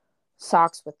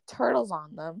socks with turtles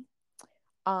on them.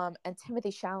 And Timothy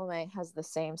Chalamet has the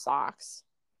same socks.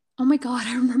 Oh my god,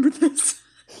 I remember this.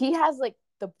 He has like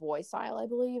the boy style, I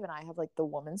believe, and I have like the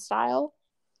woman style.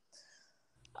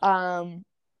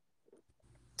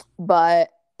 But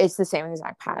it's the same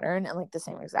exact pattern and like the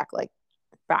same exact like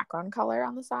background color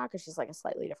on the sock. It's just like a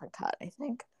slightly different cut, I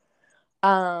think.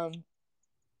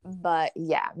 But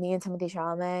yeah, me and Timothy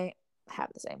Chalamet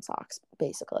have the same socks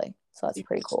basically, so that's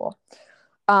pretty cool.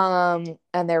 And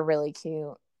they're really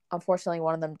cute. Unfortunately,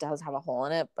 one of them does have a hole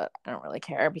in it, but I don't really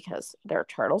care because they're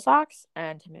turtle socks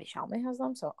and Timothy Chalamet has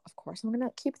them, so of course I'm gonna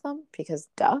keep them because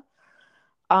duh.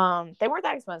 They weren't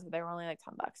that expensive. They were only like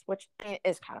 $10, which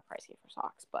is kind of pricey for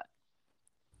socks, but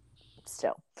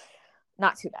still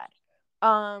not too bad.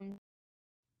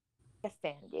 A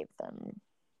fan gave them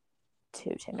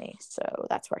to me, so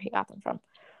that's where he got them from.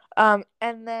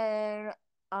 And then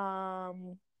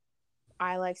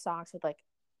I like socks with like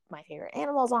my favorite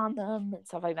animals on them and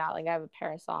stuff like that. Like I have a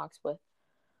pair of socks with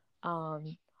a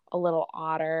little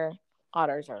otter.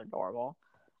 Otters are adorable.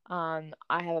 I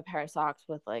have a pair of socks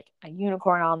with like a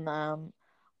unicorn on them.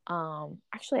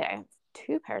 Actually I have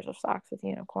 2 pairs of socks with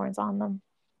unicorns on them.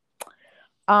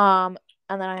 And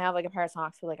then I have like a pair of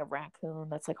socks with like a raccoon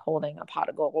that's like holding a pot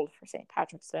of gold for St.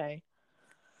 Patrick's Day.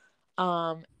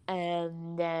 And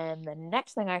then the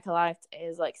next thing I collect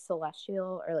is like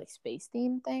celestial or like space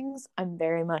themed things. I'm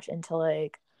very much into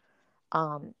like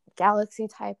galaxy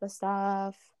type of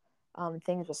stuff.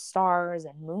 Things with stars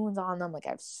and moons on them. Like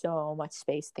I have so much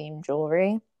space themed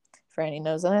jewelry. For any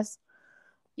knows this.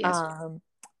 Yes.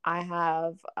 I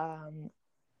have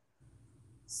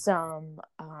some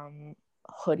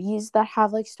hoodies that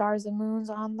have like stars and moons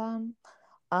on them.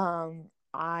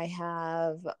 I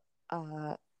have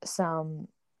some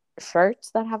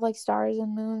shirts that have like stars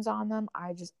and moons on them.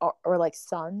 Or like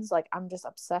suns. Like I'm just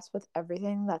obsessed with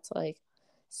everything that's like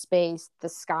space, the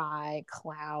sky,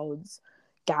 clouds,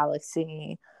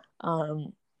 galaxy,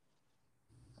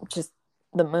 just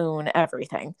the moon,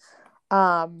 everything.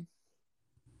 I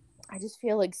just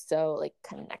feel like so like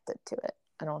connected to it.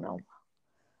 I don't know.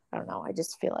 I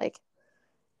just feel like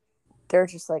they're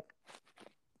just like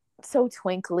so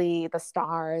twinkly, the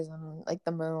stars and like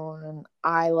the moon, and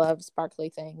I love sparkly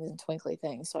things and twinkly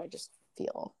things, so I just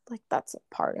feel like that's a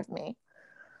part of me.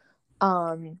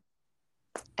 And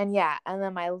yeah, and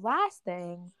then my last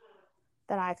thing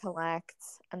that I collect,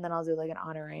 and then I'll do like an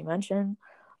honorary mention,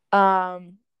 or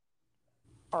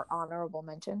honorable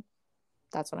mention.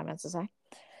 That's what I meant to say.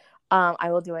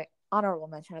 I will do an honorable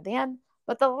mention at the end,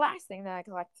 but the last thing that I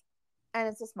collect, and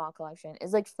it's a small collection,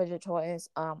 is like fidget toys.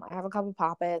 I have a couple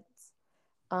poppets.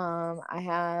 I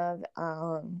have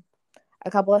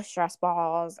a couple of stress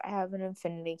balls. I have an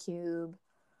infinity cube.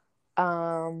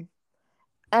 And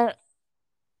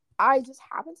I just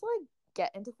happen to like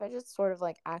get into fidgets sort of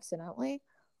like accidentally.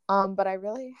 But I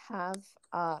really have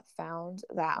found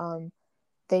that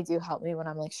they do help me when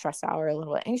I'm like stressed out or a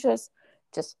little bit anxious.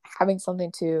 Just having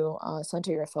something to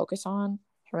center your focus on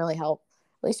can really help,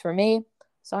 at least for me.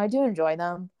 So I do enjoy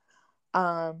them.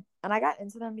 And I got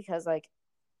into them because like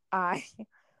I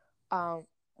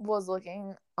was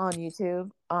looking on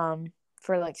YouTube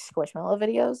for like Squishmallow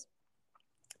videos,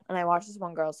 and I watched this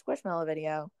one girl's Squishmallow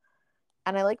video,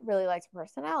 and I like really liked her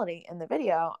personality in the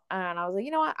video, and I was like,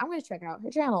 you know what, I'm gonna check out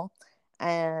her channel.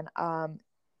 And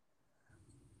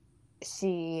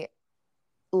she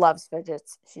loves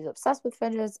fidgets. She's obsessed with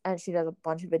fidgets, and she does a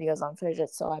bunch of videos on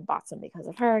fidgets. So I bought some because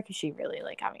of her, because she really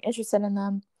like got me interested in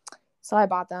them. So I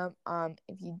bought them.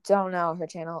 If you don't know, her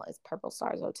channel is Purple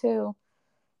Stars 02.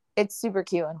 It's super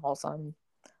cute and wholesome.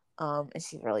 And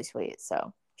she's really sweet.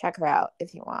 So check her out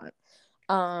if you want.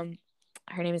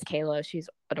 Her name is Kayla. She's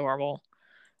adorable.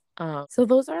 So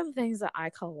those are the things that I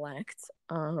collect.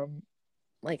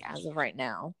 Like as of right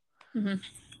now.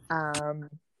 Mm-hmm.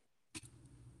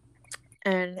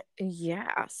 And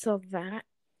yeah, so that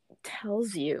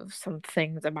tells you some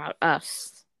things about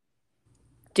us.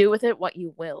 Do with it what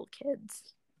you will,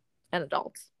 kids and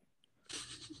adults.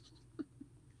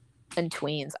 And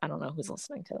tweens. I don't know who's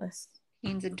listening to this.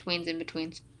 Teens and tweens in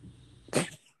betweens.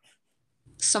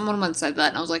 Someone once said that,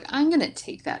 and I was like, I'm gonna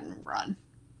take that and run.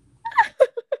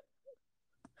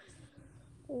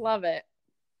 Love it.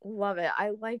 Love it.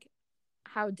 I like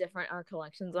how different our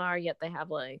collections are, yet they have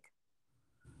like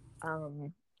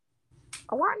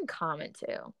a lot in common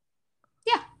too.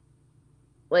 Yeah.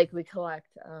 Like we collect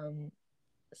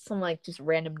some like just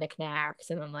random knickknacks,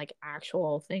 and then like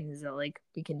actual things that like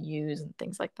we can use and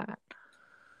things like that.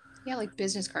 Yeah, like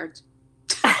business cards.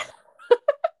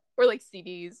 Or like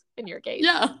CDs in your case.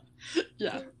 Yeah.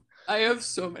 Yeah. I have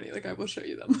so many. Like I will show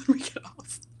you them when we get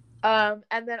off.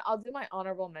 And then I'll do my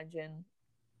honorable mention,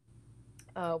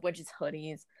 which is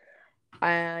hoodies.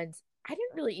 And I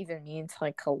didn't really even mean to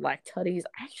like collect hoodies.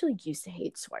 I actually used to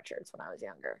hate sweatshirts when I was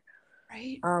younger.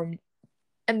 Right.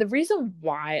 And the reason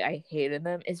why I hated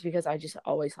them is because I just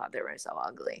always thought they were so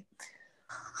ugly.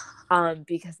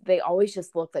 Because they always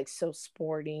just looked like so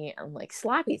sporty and like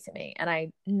slappy to me, and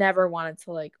I never wanted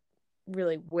to like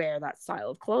really wear that style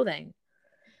of clothing.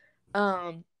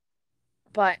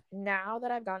 But now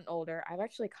that I've gotten older, I've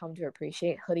actually come to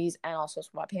appreciate hoodies and also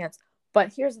sweatpants.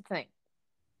 But here's the thing.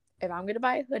 If I'm going to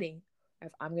buy a hoodie,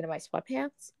 if I'm going to buy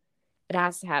sweatpants, it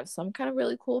has to have some kind of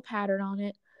really cool pattern on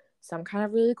it, some kind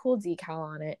of really cool decal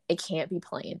on it. It can't be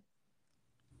plain.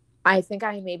 I think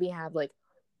I maybe have like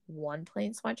one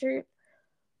plain sweatshirt,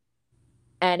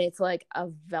 and it's like a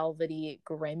velvety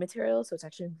gray material, so it's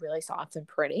actually really soft and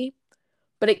pretty.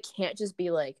 But it can't just be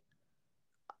like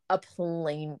a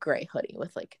plain gray hoodie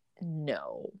with like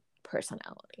no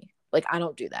personality. Like, I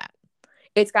don't do that.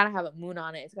 It's got to have a moon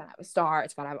on it. It's got to have a star.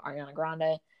 It's got to have Ariana Grande.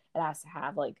 It has to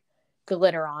have like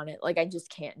glitter on it. Like, I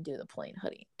just can't do the plain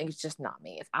hoodie. It's just not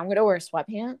me. If I'm going to wear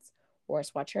sweatpants or a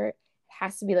sweatshirt, it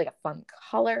has to be like a fun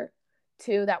color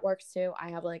too. That works too.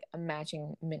 I have like a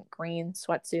matching mint green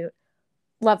sweatsuit.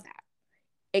 Love that.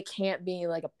 It can't be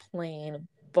like a plain,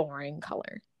 boring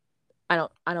color. I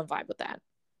don't vibe with that.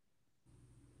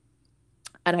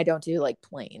 And I don't do like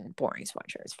plain, boring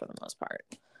sweatshirts for the most part.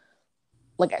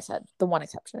 Like I said, the one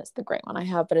exception is the gray one I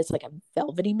have, but it's like a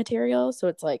velvety material, so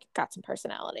it's like got some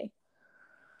personality.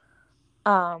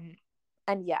 And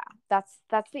yeah, that's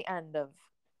the end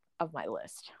of my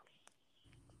list.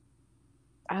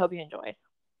 I hope you enjoyed.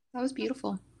 That was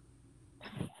beautiful.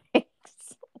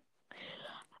 Thanks.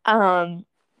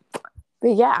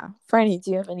 But yeah, Franny,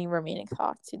 do you have any remaining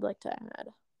thoughts you'd like to add?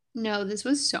 No, this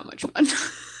was so much fun.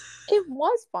 It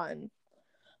was fun.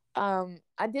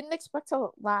 I didn't expect to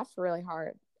laugh really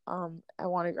hard at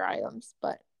one of your items,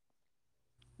 but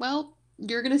Well,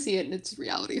 you're gonna see it in its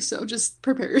reality, so just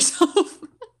prepare yourself.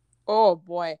 oh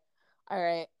boy. All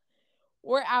right.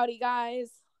 We're outie, guys.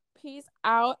 Peace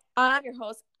out. I'm your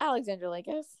host, Alexandra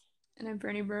Lakis. And I'm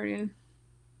Bernie Burden.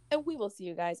 And we will see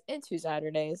you guys in 2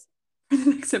 Saturdays. For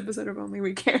the next episode of Only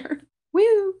We Care.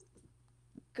 Woo!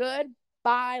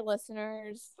 Goodbye,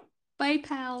 listeners. Bye,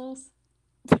 pals.